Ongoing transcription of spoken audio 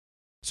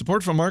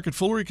Support from Market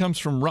Foolery comes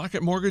from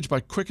Rocket Mortgage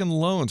by Quicken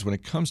Loans. When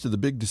it comes to the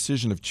big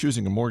decision of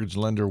choosing a mortgage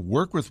lender,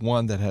 work with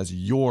one that has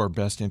your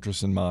best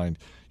interests in mind.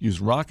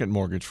 Use Rocket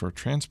Mortgage for a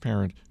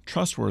transparent,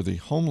 trustworthy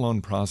home loan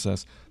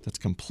process that's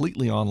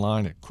completely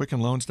online at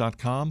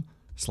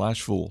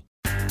quickenloans.com/fool.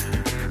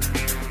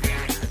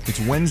 It's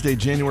Wednesday,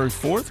 January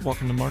 4th.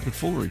 Welcome to Market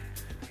Foolery.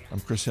 I'm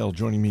Chris Hill.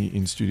 Joining me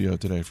in studio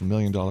today from $1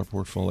 Million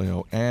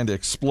Portfolio and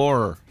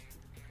Explorer,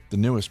 the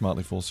newest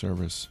Motley Fool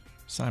service,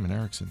 Simon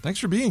Erickson. Thanks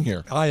for being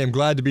here. I am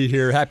glad to be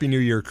here. Happy New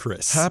Year,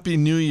 Chris. Happy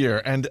New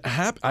Year. And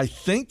I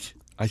think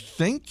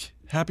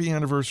happy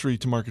anniversary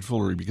to Market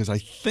Foolery, because I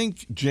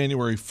think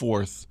January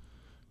 4th,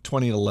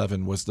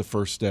 2011 was the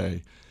first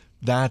day.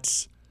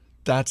 That's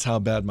how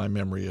bad my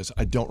memory is.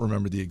 I don't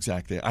remember the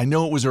exact day. I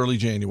know it was early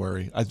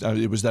January.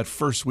 It was that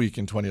first week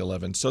in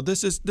 2011. So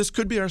this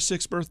could be our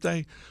 6th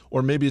birthday,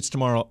 or maybe it's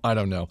tomorrow. I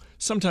don't know.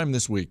 Sometime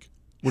this week.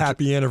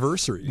 Happy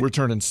anniversary. We're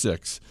turning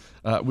 6.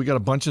 We got a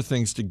bunch of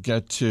things to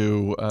get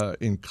to,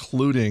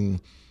 including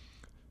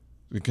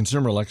the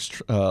Consumer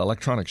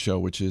Electronics Show,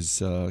 which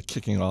is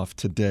kicking off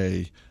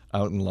today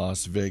out in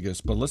Las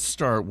Vegas. But let's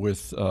start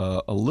with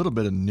a little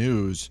bit of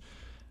news.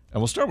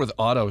 And we'll start with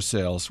auto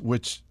sales,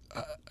 which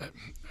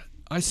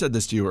I said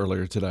this to you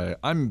earlier today.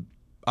 I'm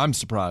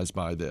surprised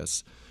by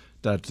this,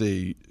 that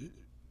the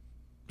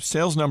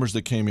sales numbers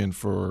that came in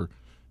for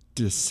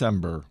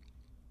December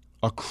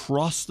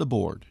across the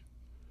board,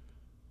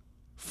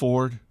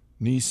 Ford,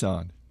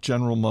 Nissan,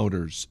 General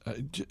Motors,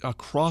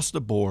 across the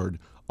board,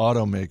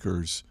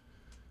 automakers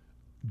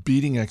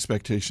beating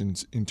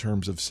expectations in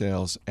terms of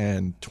sales.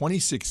 And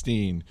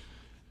 2016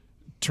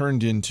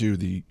 turned into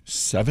the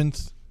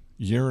 7th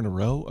year in a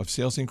row of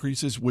sales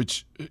increases,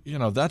 which,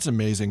 that's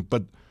amazing.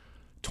 But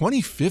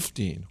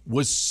 2015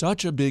 was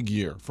such a big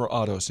year for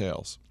auto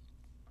sales.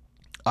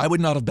 I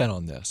would not have bet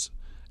on this,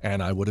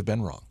 and I would have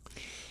been wrong.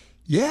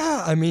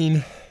 Yeah,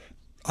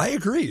 I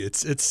agree.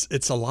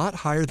 It's a lot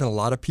higher than a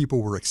lot of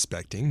people were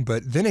expecting.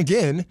 But then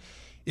again,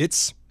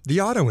 it's the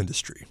auto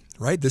industry,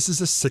 right? This is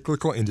a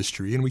cyclical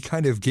industry, and we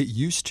kind of get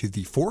used to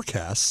the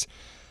forecasts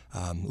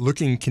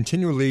looking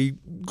continually,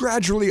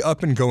 gradually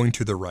up and going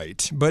to the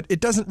right. But it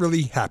doesn't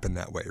really happen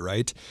that way,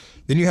 right?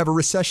 Then you have a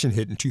recession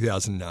hit in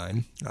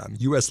 2009.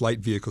 U.S. light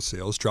vehicle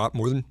sales dropped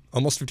more than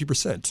almost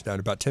 50%, down to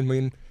about 10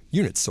 million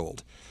units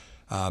sold.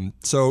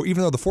 So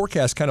even though the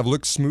forecast kind of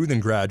looks smooth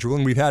and gradual,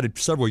 and we've had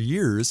several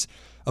years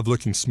of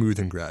looking smooth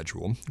and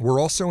gradual, we're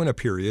also in a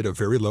period of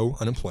very low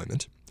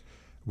unemployment.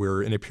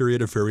 We're in a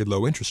period of very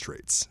low interest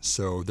rates.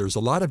 So there's a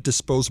lot of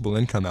disposable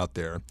income out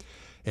there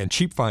and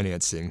cheap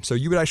financing. So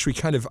you would actually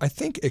kind of, I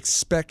think,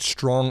 expect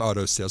strong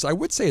auto sales. I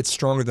would say it's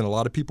stronger than a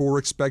lot of people were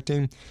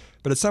expecting.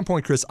 But at some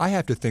point, Chris, I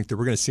have to think that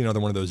we're going to see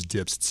another one of those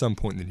dips at some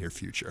point in the near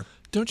future.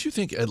 Don't you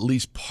think at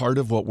least part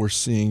of what we're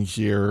seeing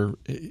here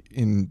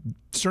in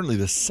certainly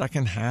the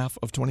second half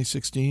of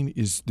 2016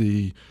 is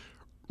the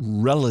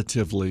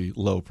relatively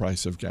low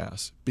price of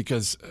gas?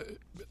 Because,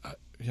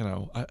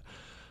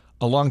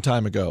 a long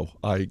time ago,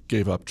 I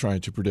gave up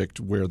trying to predict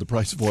where the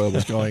price of oil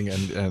was going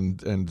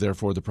and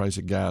therefore the price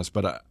of gas.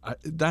 But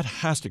that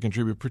has to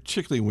contribute,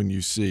 particularly when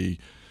you see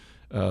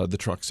the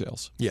truck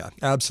sales. Yeah,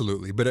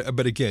 absolutely.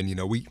 But again,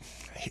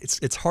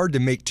 it's hard to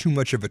make too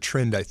much of a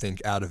trend, I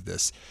think, out of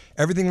this.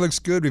 Everything looks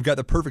good. We've got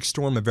the perfect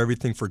storm of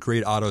everything for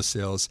great auto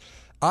sales.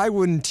 I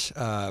wouldn't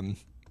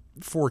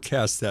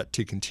forecast that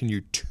to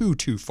continue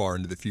too far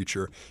into the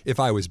future if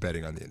I was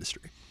betting on the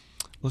industry.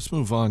 Let's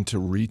move on to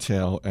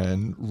retail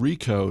and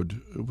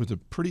Recode with a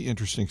pretty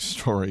interesting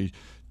story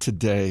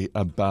today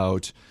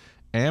about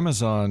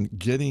Amazon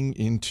getting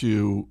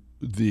into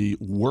the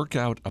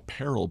workout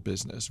apparel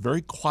business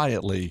very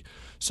quietly,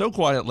 so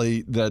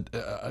quietly that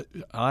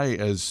I,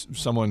 as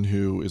someone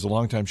who is a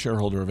longtime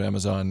shareholder of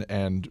Amazon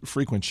and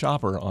frequent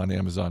shopper on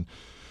Amazon,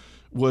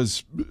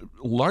 was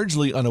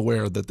largely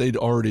unaware that they'd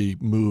already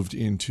moved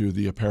into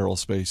the apparel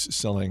space,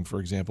 selling, for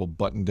example,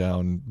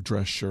 button-down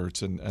dress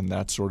shirts and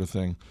that sort of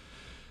thing.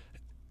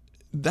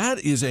 That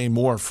is a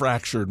more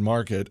fractured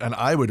market, and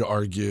I would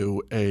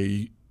argue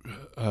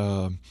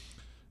an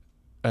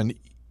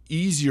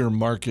easier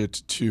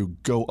market to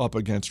go up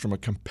against from a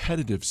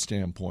competitive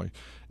standpoint.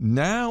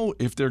 Now,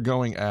 if they're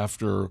going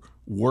after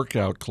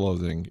workout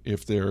clothing,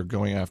 if they're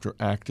going after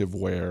active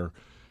wear,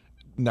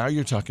 now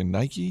you're talking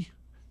Nike,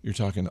 you're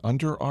talking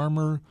Under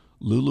Armour,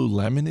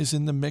 Lululemon is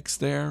in the mix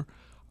there.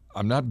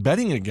 I'm not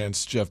betting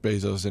against Jeff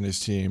Bezos and his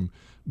team,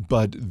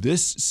 but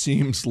this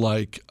seems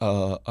like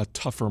a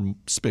tougher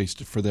space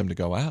for them to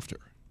go after.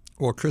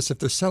 Well, Chris, if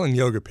they're selling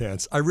yoga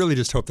pants, I really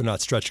just hope they're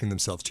not stretching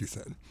themselves too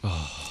thin.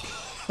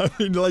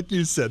 Like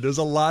you said, there's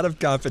a lot of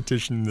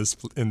competition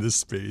in this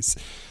space.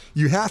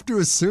 You have to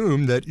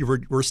assume that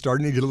we're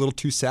starting to get a little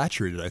too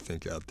saturated, I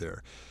think, out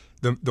there.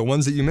 The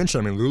ones that you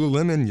mentioned,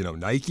 Lululemon,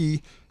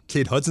 Nike,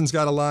 Kate Hudson's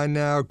got a line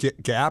now.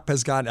 Gap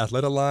has got an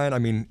Athleta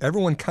line.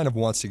 Everyone kind of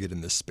wants to get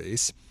in this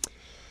space.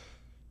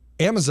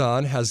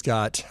 Amazon has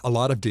got a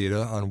lot of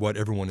data on what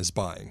everyone is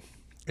buying.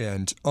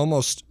 And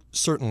almost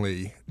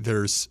certainly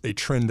there's a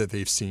trend that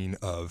they've seen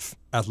of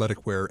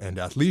athletic wear and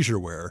athleisure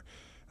wear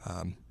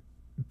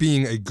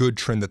being a good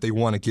trend that they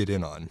want to get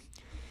in on.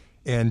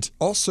 And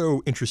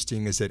also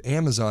interesting is that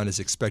Amazon is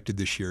expected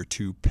this year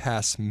to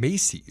pass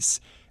Macy's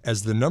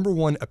as the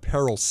 #1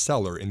 apparel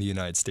seller in the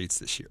United States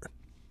this year.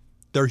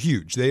 They're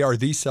huge. They are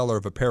the seller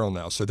of apparel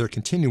now, so they're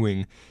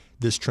continuing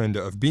this trend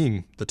of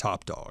being the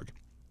top dog.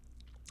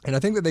 And I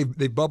think that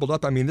they've bubbled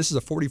up. I mean, this is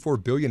a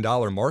 $44 billion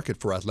market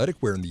for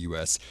athletic wear in the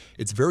U.S.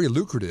 It's very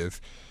lucrative.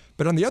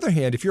 But on the other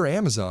hand, if you're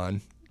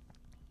Amazon,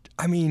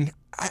 I mean,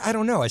 I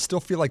don't know. I still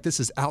feel like this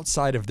is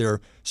outside of their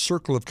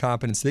circle of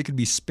competence. They could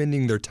be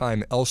spending their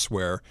time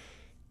elsewhere.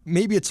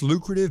 Maybe it's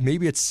lucrative.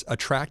 Maybe it's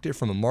attractive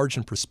from a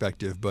margin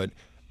perspective. But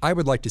I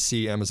would like to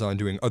see Amazon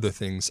doing other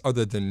things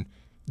other than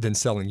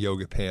selling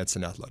yoga pants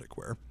and athletic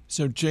wear.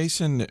 So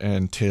Jason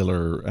and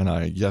Taylor and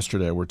I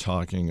yesterday were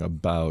talking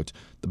about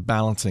the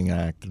balancing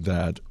act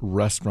that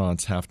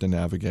restaurants have to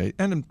navigate,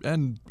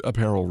 and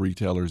apparel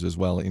retailers as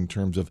well, in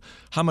terms of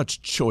how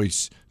much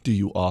choice do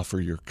you offer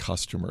your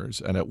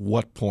customers, and at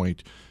what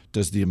point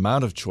does the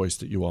amount of choice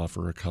that you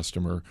offer a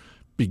customer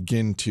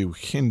begin to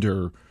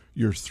hinder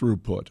your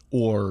throughput,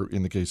 or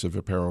in the case of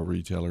apparel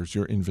retailers,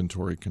 your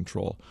inventory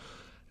control.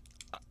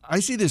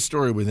 I see this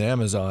story with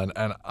Amazon,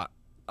 and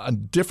a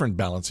different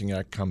balancing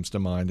act comes to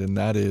mind, and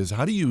that is,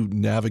 how do you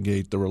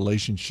navigate the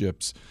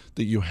relationships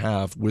that you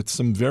have with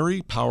some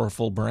very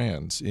powerful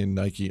brands in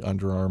Nike,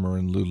 Under Armour,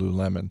 and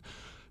Lululemon?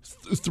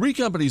 Three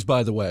companies,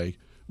 by the way,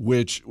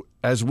 which,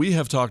 as we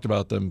have talked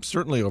about them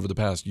certainly over the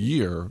past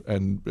year,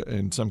 and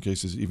in some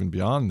cases even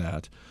beyond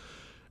that,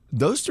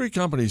 those three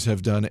companies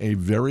have done a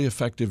very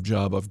effective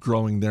job of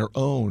growing their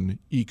own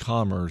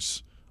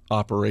e-commerce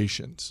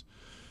operations.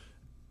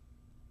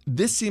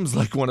 This seems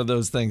like one of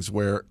those things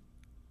where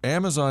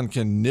Amazon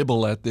can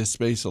nibble at this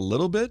space a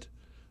little bit,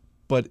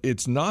 but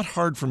it's not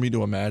hard for me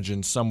to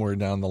imagine somewhere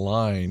down the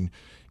line,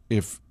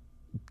 if,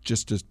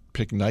 just to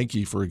pick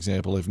Nike, for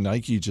example, if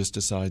Nike just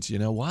decides, you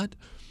know what,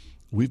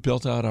 we've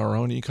built out our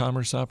own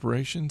e-commerce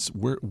operations,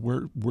 we're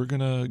going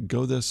to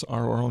go this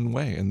our own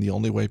way. And the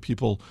only way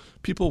people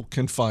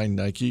can find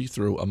Nike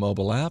through a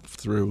mobile app,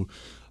 through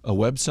a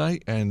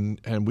website,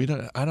 and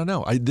I don't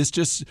know. This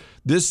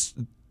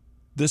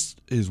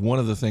is one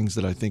of the things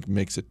that I think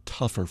makes it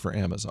tougher for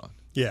Amazon.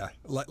 Yeah,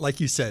 like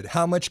you said,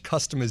 how much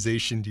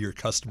customization do your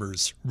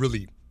customers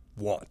really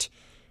want?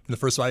 In the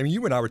first one, I mean,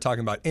 you and I were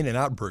talking about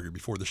In-N-Out Burger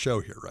before the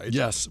show here, right?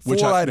 Yes,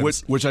 4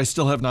 items. Which I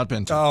still have not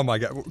been to. Oh my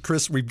God,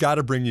 Chris, we've got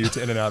to bring you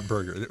to In-N-Out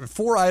Burger.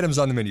 4 items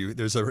on the menu.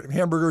 There's a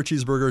hamburger,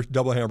 cheeseburger,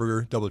 double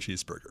hamburger, double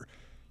cheeseburger.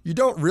 You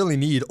don't really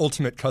need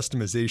ultimate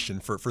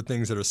customization for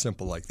things that are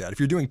simple like that. If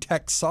you're doing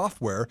tech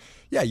software,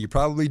 yeah, you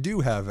probably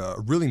do have a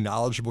really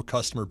knowledgeable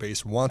customer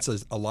base, wants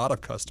a lot of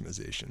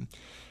customization.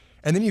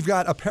 And then you've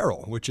got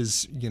apparel, which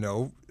is,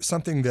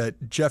 something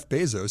that Jeff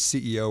Bezos,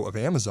 CEO of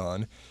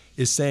Amazon,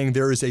 is saying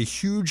there is a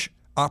huge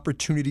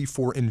opportunity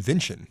for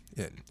invention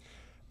in.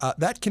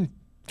 That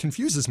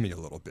confuses me a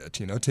little bit.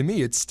 To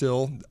me, it's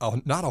still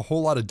not a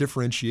whole lot of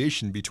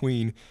differentiation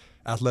between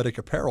athletic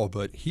apparel,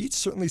 but he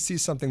certainly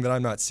sees something that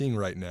I'm not seeing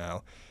right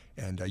now.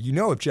 And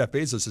if Jeff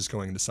Bezos is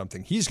going into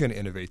something, he's going to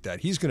innovate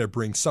that. He's going to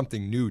bring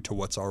something new to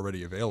what's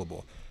already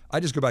available. I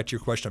just go back to your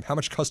question of how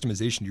much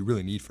customization do you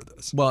really need for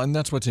this? Well, and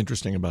that's what's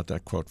interesting about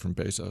that quote from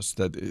Bezos,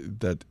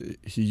 that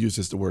he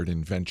uses the word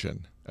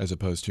invention as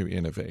opposed to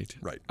innovate.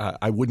 Right.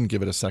 I wouldn't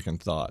give it a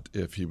second thought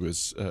if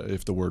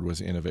the word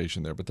was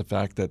innovation there. But the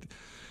fact that,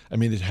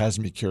 it has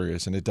me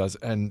curious, and it does.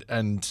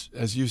 And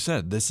as you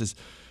said, this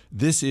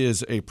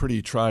is a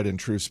pretty tried and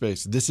true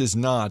space. This is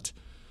not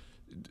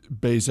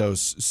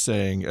Bezos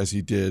saying, as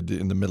he did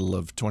in the middle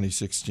of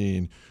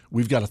 2016,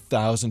 we've got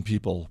 1,000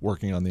 people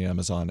working on the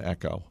Amazon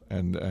Echo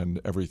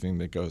and everything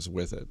that goes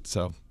with it.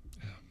 So,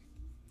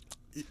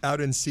 out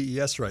in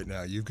CES right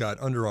now, you've got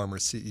Under Armour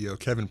CEO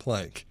Kevin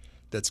Plank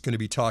that's going to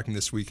be talking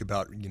this week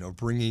about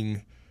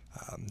bringing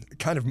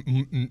kind of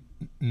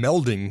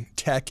melding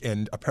tech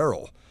and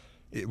apparel,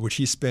 which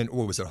he spent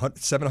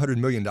 $700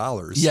 million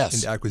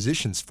into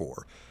acquisitions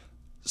for.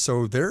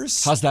 So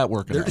how's that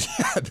working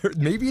out?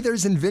 Maybe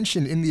there's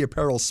invention in the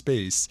apparel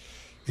space.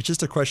 It's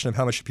just a question of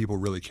how much people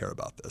really care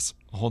about this.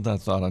 Hold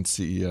that thought on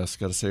CES.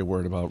 Got to say a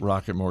word about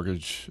Rocket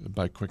Mortgage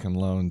by Quicken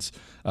Loans.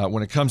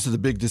 When it comes to the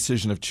big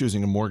decision of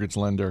choosing a mortgage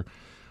lender,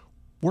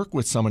 work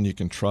with someone you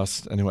can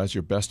trust and who has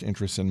your best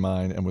interests in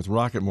mind. And with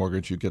Rocket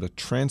Mortgage, you get a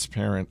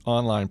transparent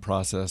online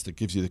process that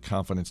gives you the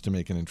confidence to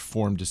make an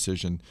informed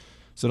decision.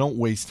 So don't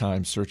waste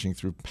time searching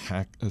through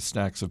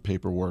stacks of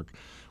paperwork.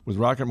 With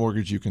Rocket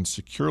Mortgage, you can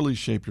securely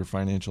shape your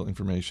financial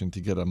information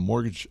to get a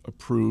mortgage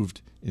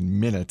approved in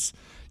minutes.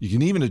 You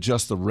can even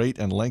adjust the rate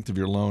and length of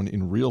your loan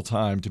in real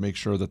time to make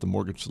sure that the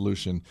mortgage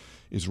solution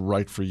is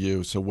right for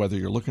you. So whether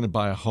you're looking to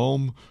buy a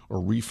home or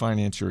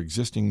refinance your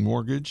existing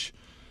mortgage,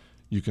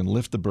 you can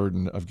lift the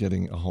burden of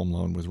getting a home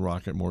loan with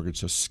Rocket Mortgage.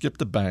 So skip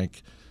the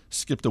bank,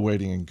 skip the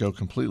waiting, and go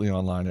completely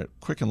online at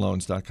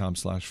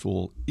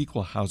quickenloans.com/fool.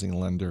 Equal housing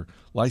lender,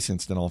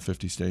 licensed in all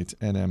 50 states,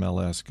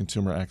 NMLS,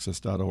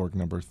 consumeraccess.org,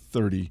 number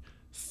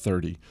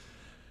 3030.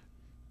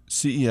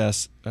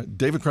 CES,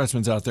 David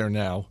Kretzmann's out there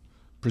now.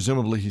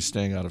 Presumably he's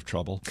staying out of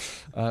trouble.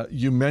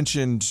 You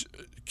mentioned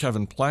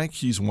Kevin Plank.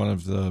 He's one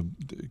of the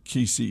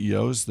key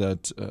CEOs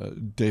that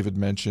David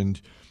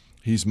mentioned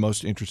he's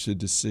most interested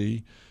to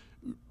see.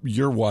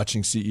 You're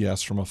watching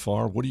CES from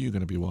afar. What are you going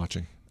to be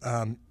watching?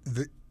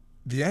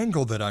 The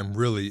angle that I'm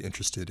really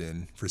interested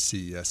in for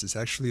CES is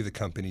actually the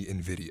company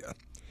NVIDIA.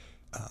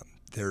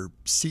 Their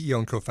CEO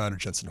and co-founder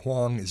Jensen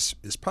Huang is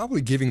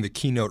probably giving the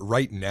keynote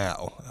right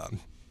now,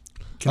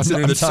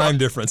 considering the time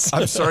difference.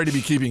 I'm sorry to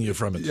be keeping you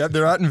from it. Yeah,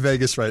 they're out in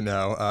Vegas right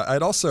now.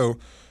 I'd also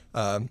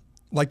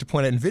like to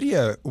point out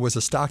NVIDIA was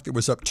a stock that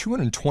was up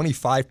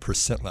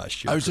 225%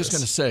 last year. I was just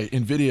going to say,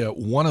 NVIDIA,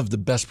 one of the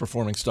best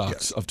performing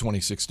stocks of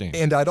 2016.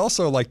 And I'd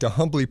also like to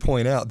humbly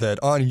point out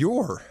that on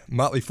your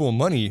Motley Fool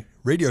Money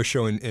radio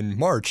show in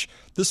March,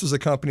 this was a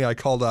company I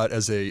called out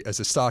as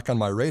a stock on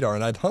my radar,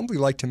 and I'd humbly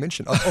like to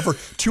mention over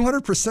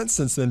 200%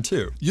 since then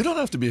too. You don't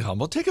have to be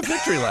humble. Take a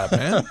victory lap,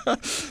 man.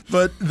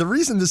 But the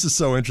reason this is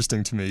so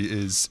interesting to me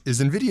is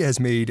NVIDIA has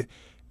made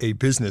a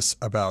business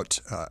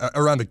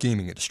around the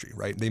gaming industry,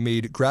 right? They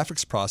made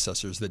graphics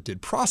processors that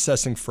did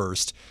processing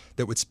first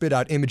that would spit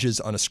out images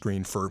on a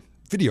screen for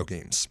video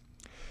games.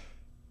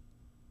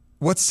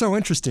 What's so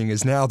interesting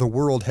is now the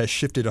world has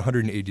shifted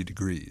 180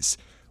 degrees,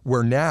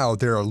 where now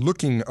they're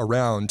looking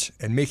around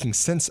and making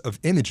sense of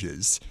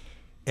images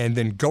and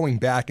then going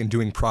back and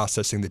doing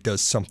processing that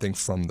does something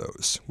from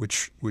those,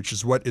 which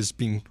is what is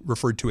being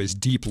referred to as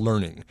deep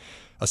learning,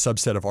 a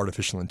subset of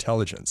artificial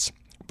intelligence.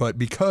 But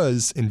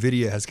because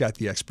NVIDIA has got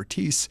the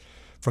expertise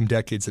from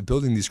decades of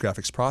building these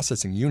graphics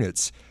processing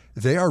units,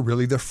 they are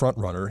really the front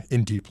runner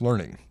in deep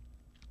learning.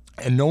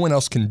 And no one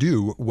else can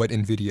do what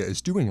NVIDIA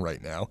is doing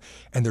right now,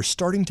 and they're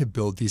starting to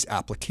build these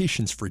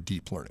applications for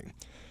deep learning,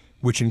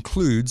 which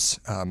includes,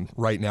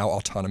 right now,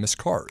 autonomous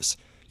cars.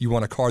 You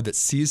want a car that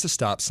sees a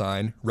stop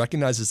sign,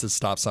 recognizes the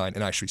stop sign,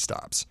 and actually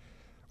stops.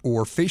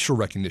 Or facial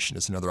recognition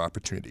is another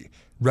opportunity.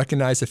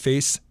 Recognize a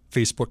face,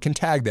 Facebook can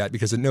tag that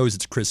because it knows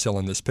it's Chris Hill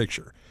in this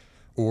picture.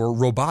 Or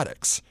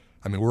robotics.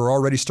 I mean, we're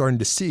already starting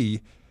to see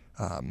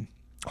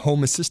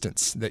home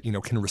assistants that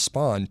can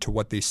respond to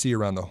what they see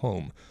around the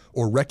home,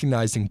 or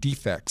recognizing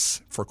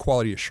defects for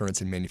quality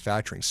assurance in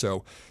manufacturing.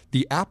 So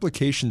the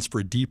applications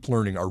for deep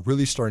learning are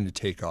really starting to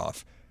take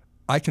off.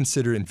 I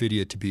consider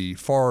NVIDIA to be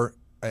far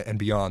and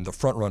beyond the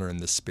front runner in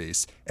this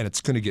space, and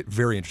it's going to get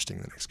very interesting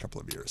in the next couple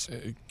of years.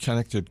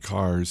 Connected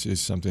cars is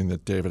something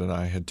that David and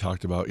I had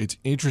talked about. It's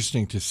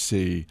interesting to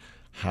see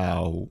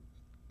how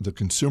the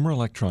Consumer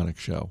Electronics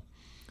Show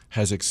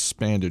has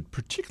expanded,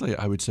 particularly,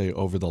 I would say,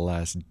 over the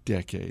last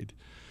decade,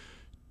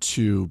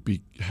 to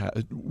be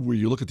where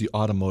you look at the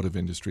automotive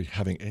industry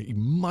having a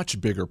much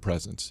bigger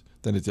presence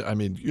than it. I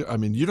mean,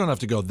 you don't have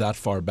to go that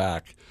far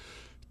back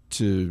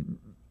to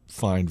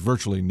find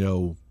virtually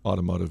no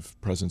automotive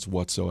presence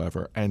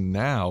whatsoever. And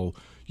now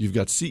you've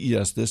got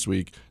CES this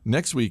week.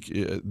 Next week,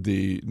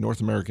 the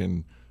North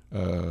American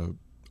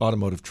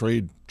Automotive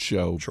Trade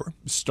Show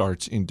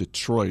starts in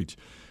Detroit,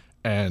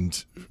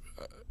 and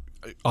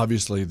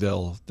obviously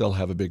they'll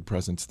have a big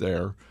presence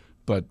there.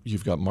 But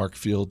you've got Mark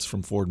Fields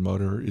from Ford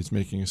Motor is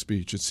making a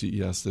speech at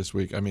CES this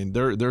week. I mean,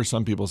 there are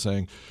some people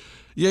saying,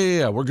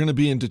 yeah, we're going to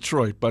be in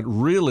Detroit, but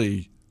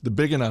really the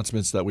big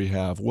announcements that we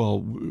have, well,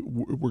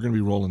 we're going to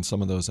be rolling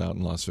some of those out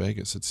in Las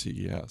Vegas at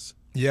CES.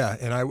 Yeah,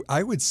 and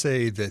I would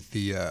say that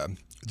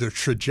the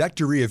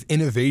trajectory of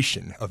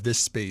innovation of this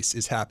space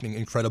is happening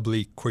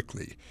incredibly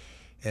quickly.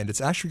 And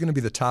it's actually going to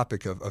be the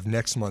topic of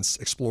next month's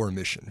Explorer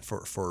mission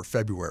for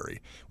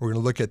February. We're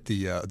going to look at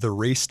the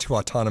race to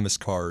autonomous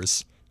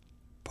cars,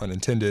 pun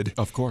intended.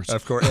 Of course. And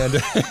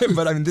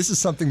but I mean, this is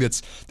something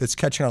that's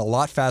catching on a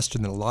lot faster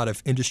than a lot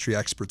of industry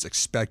experts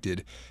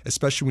expected,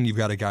 especially when you've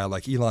got a guy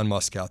like Elon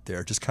Musk out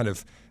there just kind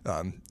of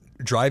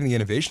driving the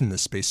innovation in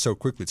this space so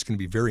quickly. It's going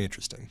to be very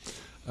interesting.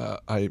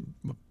 I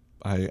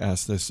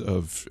asked this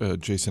of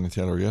Jason and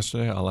Taylor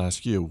yesterday. I'll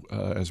ask you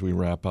as we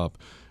wrap up.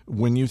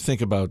 When you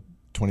think about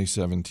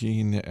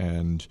 2017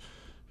 and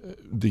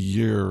the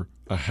year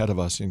ahead of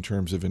us in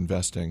terms of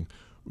investing,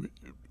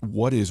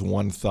 what is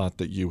one thought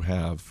that you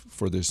have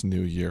for this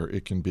new year?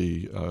 It can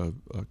be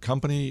a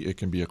company, it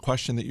can be a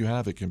question that you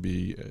have, it can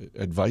be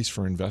advice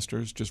for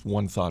investors. Just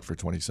one thought for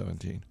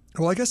 2017.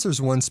 Well, I guess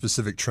there's one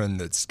specific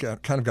trend that's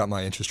kind of got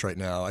my interest right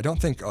now. I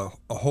don't think a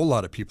whole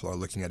lot of people are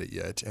looking at it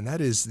yet, and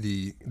that is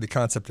the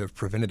concept of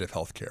preventative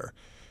healthcare.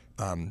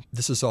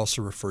 This is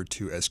also referred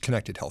to as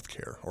connected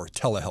healthcare or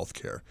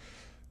telehealthcare.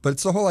 But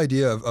it's the whole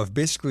idea of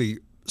basically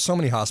so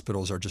many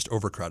hospitals are just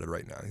overcrowded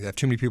right now. You have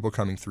too many people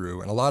coming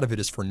through, and a lot of it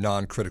is for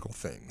non-critical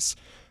things,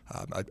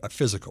 a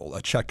physical,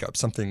 a checkup,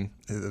 something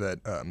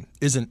that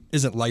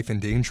isn't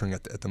life-endangering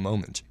at the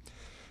moment.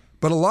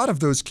 But a lot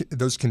of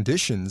those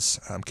conditions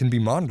can be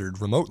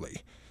monitored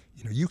remotely.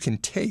 You can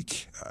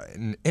take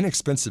an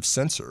inexpensive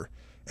sensor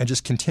and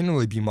just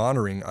continually be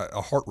monitoring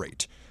a heart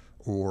rate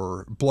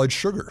or blood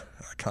sugar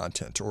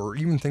content, or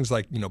even things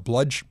like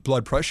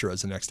blood pressure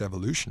as the next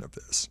evolution of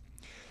this.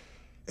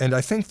 And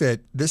I think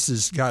that this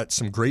has got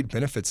some great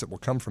benefits that will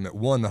come from it.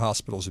 One, the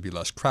hospitals will be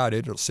less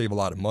crowded. It'll save a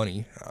lot of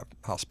money.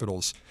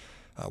 Hospitals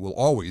will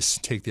always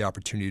take the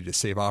opportunity to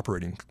save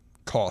operating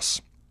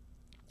costs.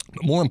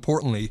 But more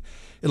importantly,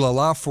 it'll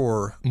allow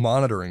for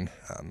monitoring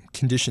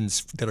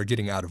conditions that are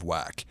getting out of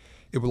whack.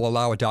 It will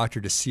allow a doctor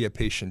to see a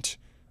patient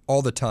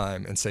all the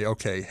time and say,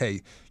 okay,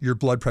 hey, your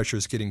blood pressure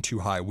is getting too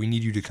high. We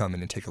need you to come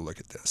in and take a look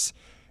at this.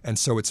 And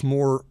so it's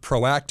more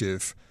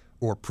proactive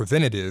or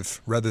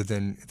preventative rather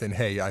than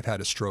hey, I've had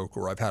a stroke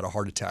or I've had a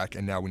heart attack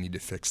and now we need to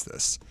fix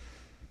this.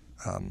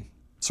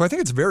 So I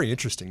think it's very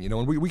interesting,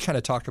 and we kind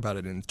of talk about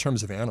it in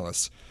terms of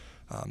analysts.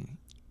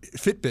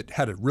 Fitbit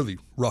had a really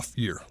rough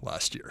year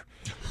last year,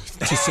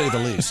 to say the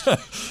least.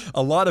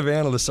 A lot of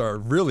analysts are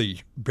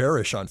really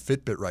bearish on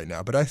Fitbit right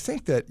now, but I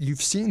think that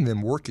you've seen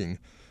them working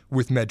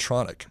with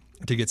Medtronic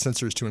to get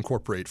sensors to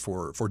incorporate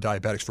for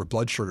diabetics for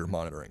blood sugar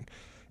monitoring.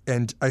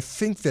 And I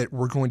think that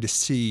we're going to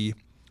see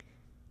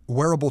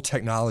wearable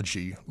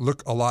technology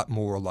look a lot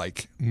more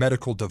like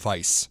medical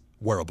device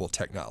wearable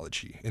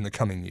technology in the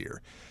coming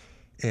year.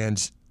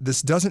 And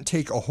this doesn't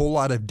take a whole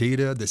lot of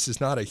data. This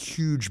is not a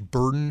huge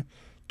burden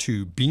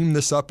to beam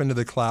this up into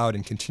the cloud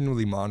and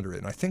continually monitor it.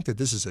 And I think that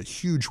this is a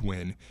huge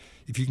win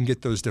if you can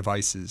get those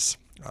devices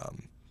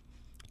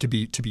to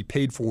be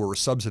paid for or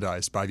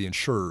subsidized by the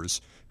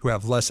insurers who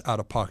have less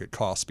out-of-pocket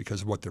costs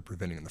because of what they're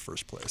preventing in the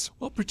first place.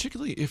 Well,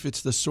 particularly if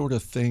it's the sort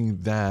of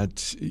thing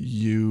that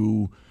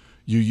you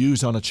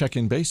use on a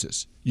check-in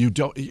basis. You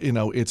don't,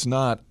 it's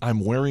not,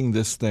 I'm wearing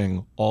this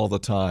thing all the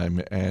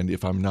time, and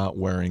if I'm not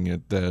wearing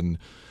it, then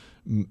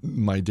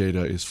my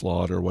data is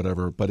flawed or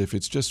whatever. But if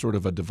it's just sort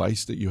of a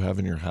device that you have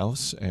in your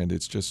house and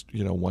it's just,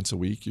 once a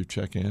week you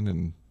check in,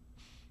 and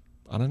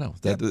I don't know,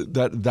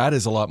 that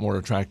is a lot more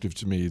attractive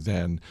to me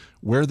than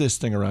wear this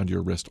thing around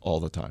your wrist all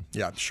the time.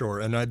 Yeah,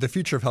 sure. And the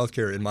future of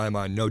healthcare, in my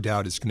mind, no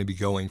doubt is going to be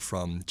going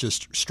from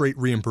just straight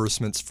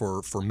reimbursements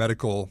for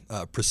medical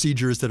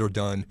procedures that are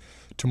done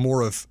to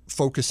more of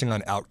focusing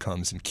on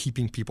outcomes and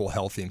keeping people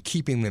healthy and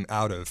keeping them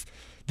out of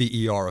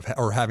the ER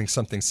or having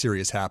something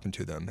serious happen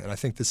to them. And I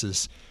think this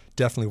is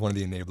definitely one of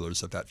the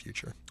enablers of that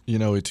future.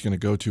 It's going to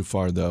go too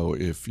far, though,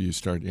 if you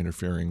start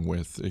interfering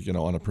with,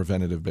 on a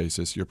preventative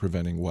basis, you're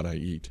preventing what I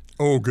eat.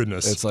 Oh,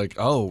 goodness. It's like,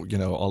 all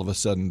of a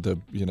sudden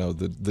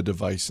the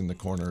device in the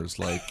corner is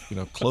like,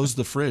 close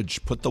the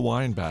fridge, put the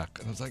wine back.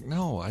 And I was like,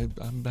 no,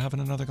 I'm having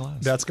another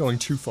glass. That's going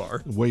too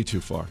far. Way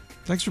too far.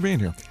 Thanks for being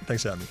here.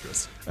 Thanks for having me,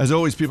 Chris. As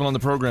always, people on the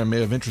program may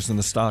have interest in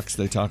the stocks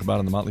they talk about,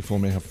 and the Motley Fool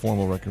may have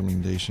formal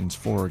recommendations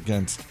for or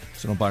against.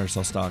 So don't buy or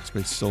sell stocks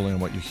based solely on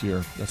what you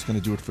hear. That's going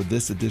to do it for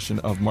this edition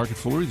of Market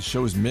Foolery. The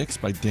show is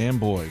mixed by Dan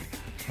Boyd.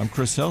 I'm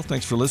Chris Hill.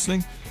 Thanks for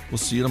listening. We'll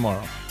see you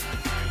tomorrow.